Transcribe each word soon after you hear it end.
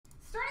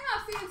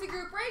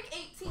group break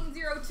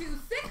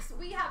 18026.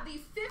 We have the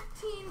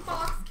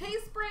 15-box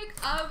case break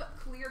of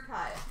Clear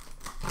Cut.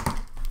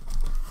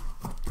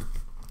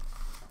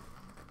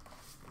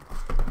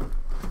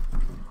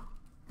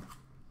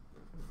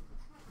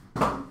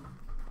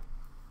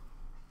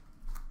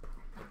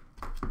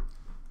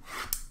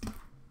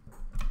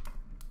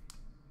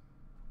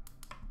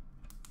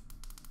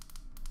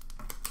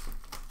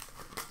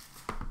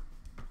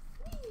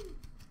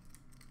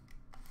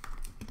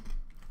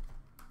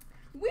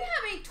 We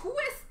have a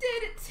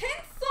Twisted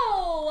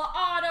Tinsel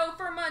auto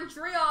for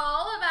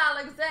Montreal of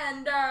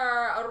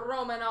Alexander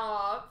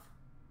Romanov.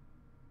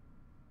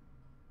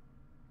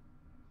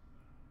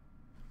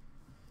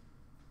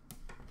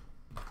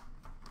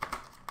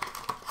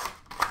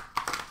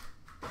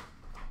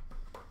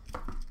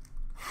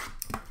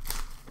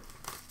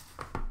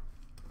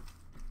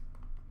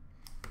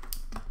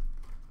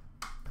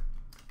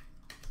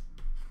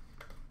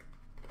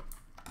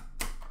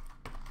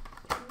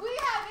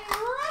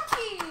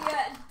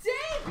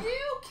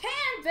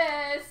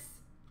 Canvas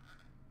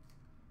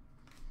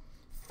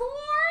for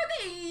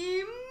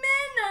the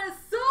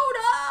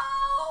Minnesota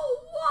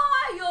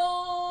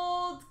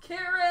Wild,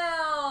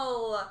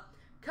 Kirill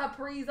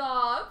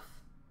Kaprizov.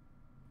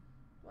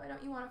 Why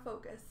don't you want to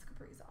focus,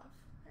 Kaprizov?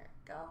 There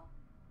we go.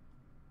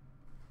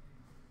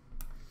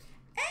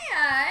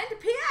 And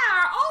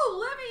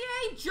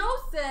Pierre-Olivier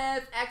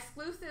Joseph,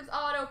 exclusives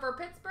auto for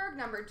Pittsburgh,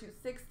 number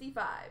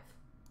 265.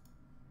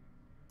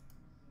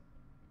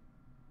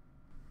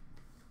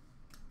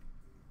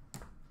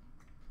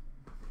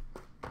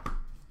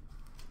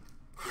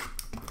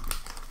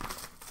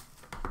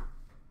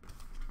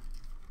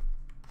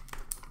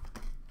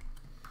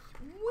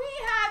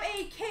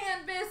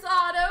 Canvas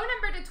auto,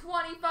 number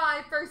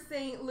 225 for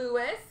St.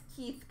 Louis,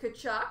 Keith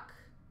Tkachuk.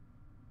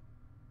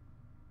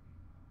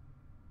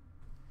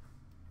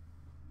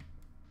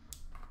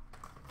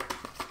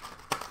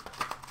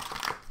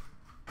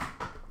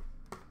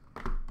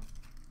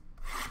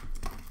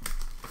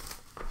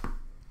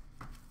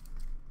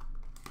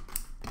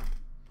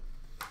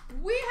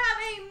 We have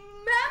a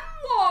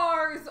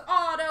Memoirs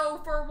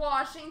auto for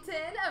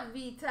Washington of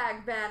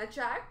Vitek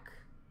Vanacek.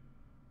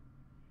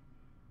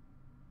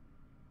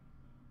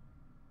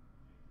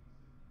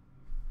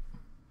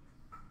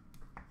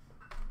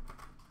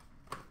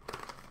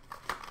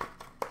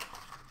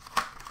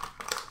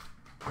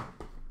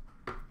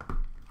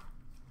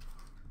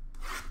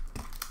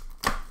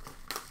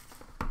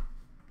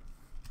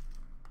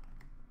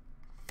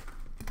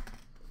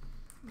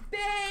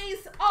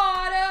 Base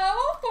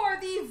auto for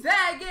the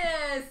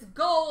Vegas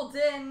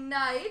Golden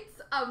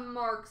Knights of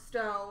Mark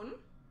Stone.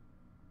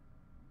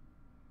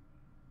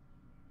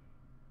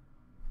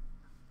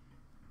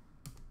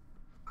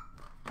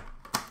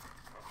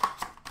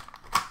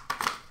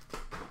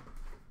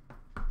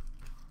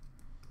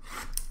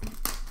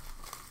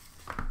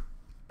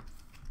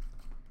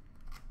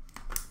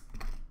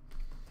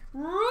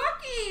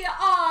 Rookie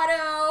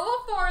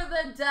auto for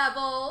the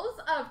Devils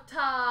of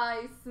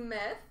Ty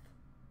Smith.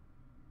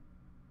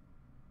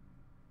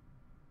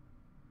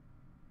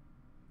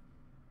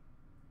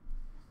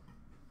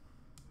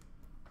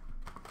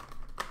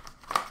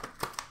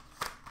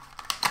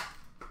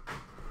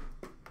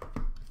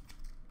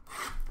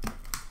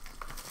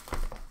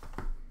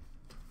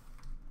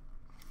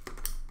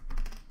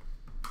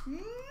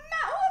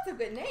 That's a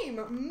good name.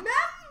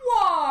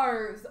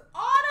 Memoirs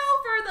auto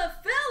for the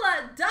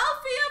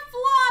Philadelphia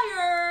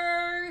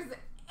Flyers,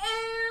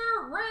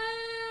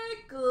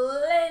 Eric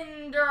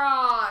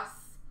Lindros.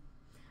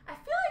 I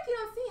feel like you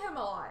don't see him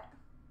a lot.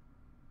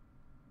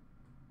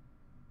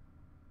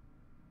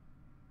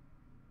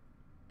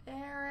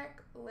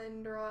 Eric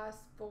Lindros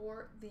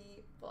for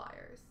the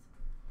Flyers.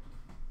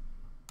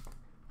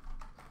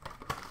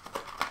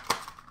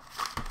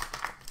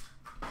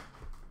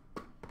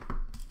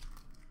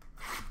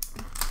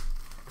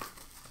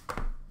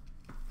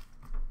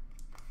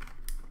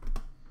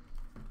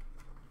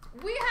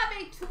 We have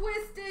a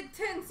Twisted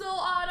Tinsel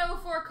auto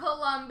for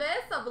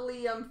Columbus of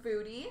Liam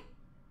Foudy.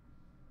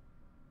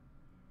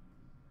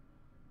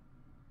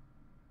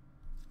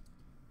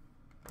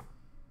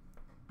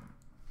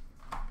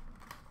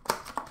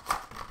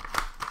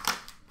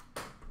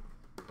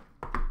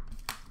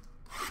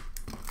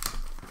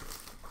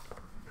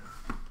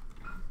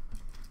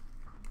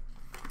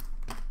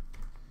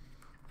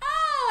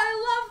 Oh, I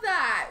love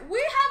that. We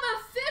have a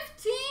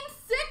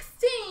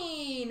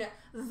 15-16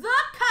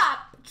 The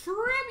Cup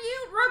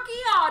Tribute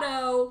Rookie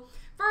Auto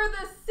for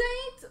the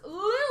St.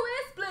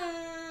 Louis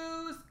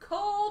Blues,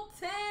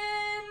 Colton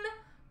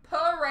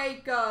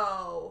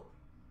Parayko.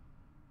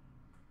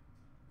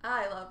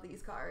 I love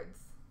these cards.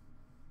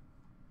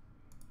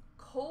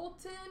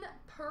 Colton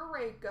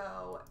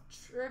Parayko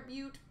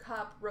Tribute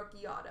Cup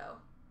Rookie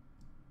Auto.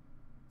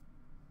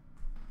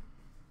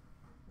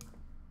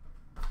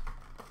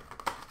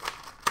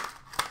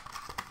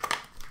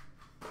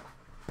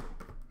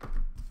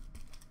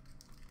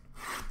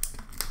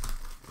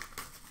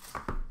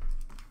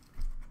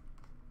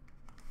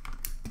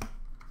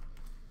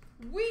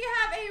 We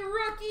have a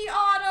rookie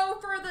auto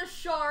for the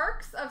Sharks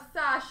Sharks of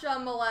Sasha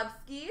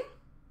Milevsky.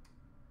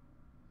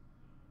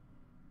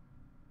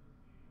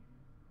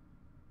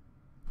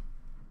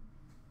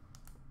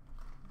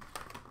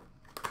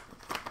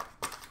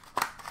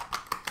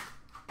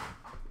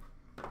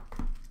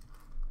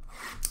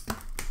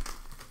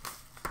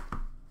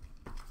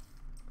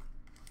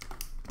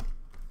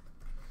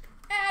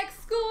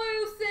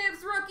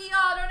 Exclusives rookie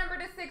auto number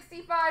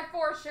 /65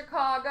 for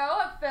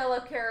Chicago of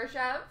Philip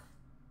Karashev.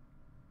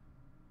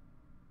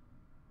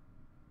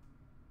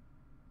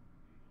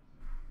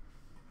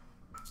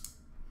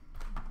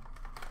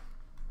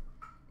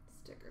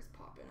 Stickers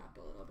popping up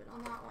a little bit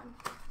on that one.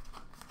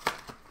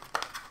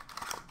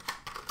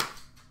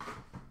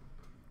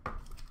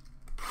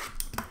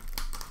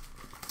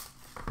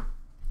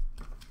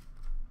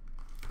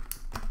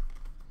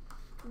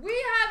 We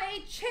have a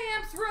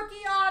Champs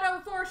rookie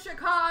auto for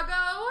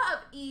Chicago of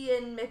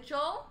Ian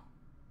Mitchell.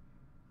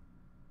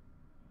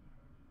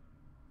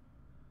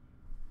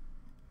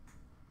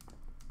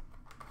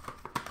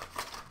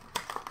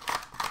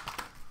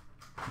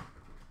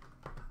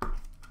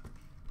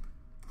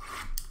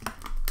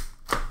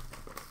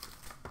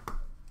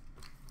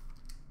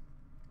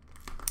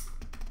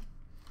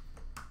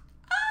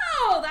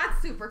 Oh,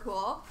 that's super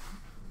cool.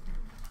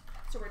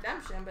 It's a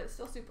redemption, but it's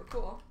still super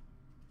cool.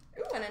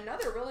 Ooh, and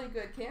another really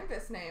good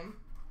canvas name.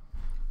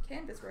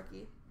 Canvas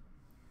rookie.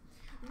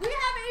 We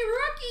have a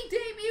rookie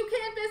debut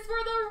canvas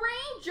for the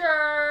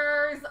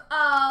Rangers,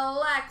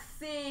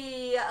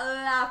 Alexis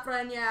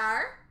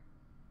Lafreniere.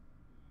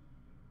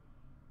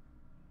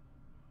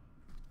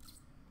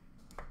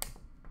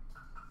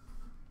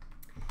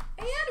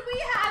 And we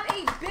have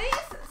a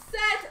base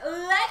set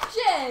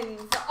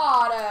Legends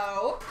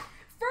auto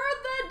for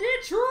the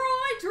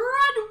Detroit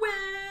Red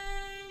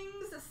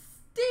Wings,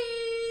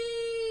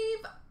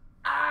 Steve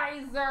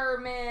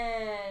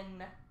Yzerman.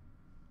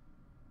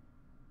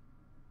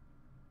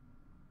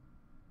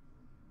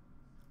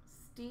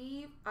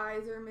 Steve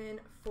Yzerman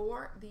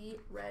for the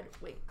Red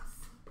Wings.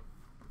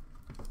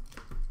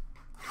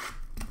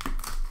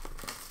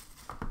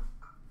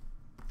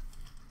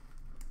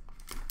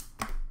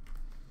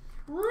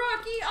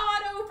 Rookie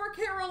auto for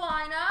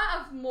Carolina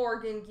of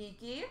Morgan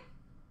Geekie.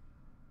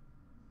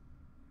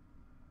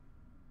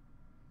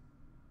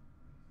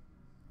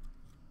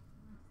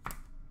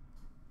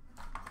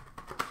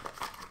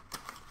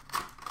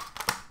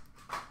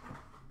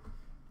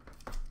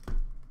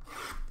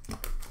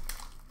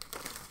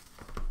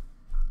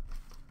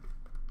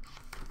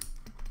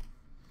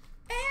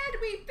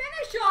 We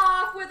finish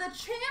off with a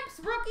Champs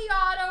rookie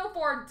auto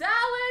for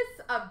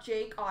Dallas of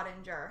Jake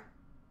Ottinger.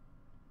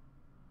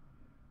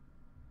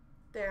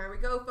 There we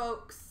go,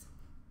 folks.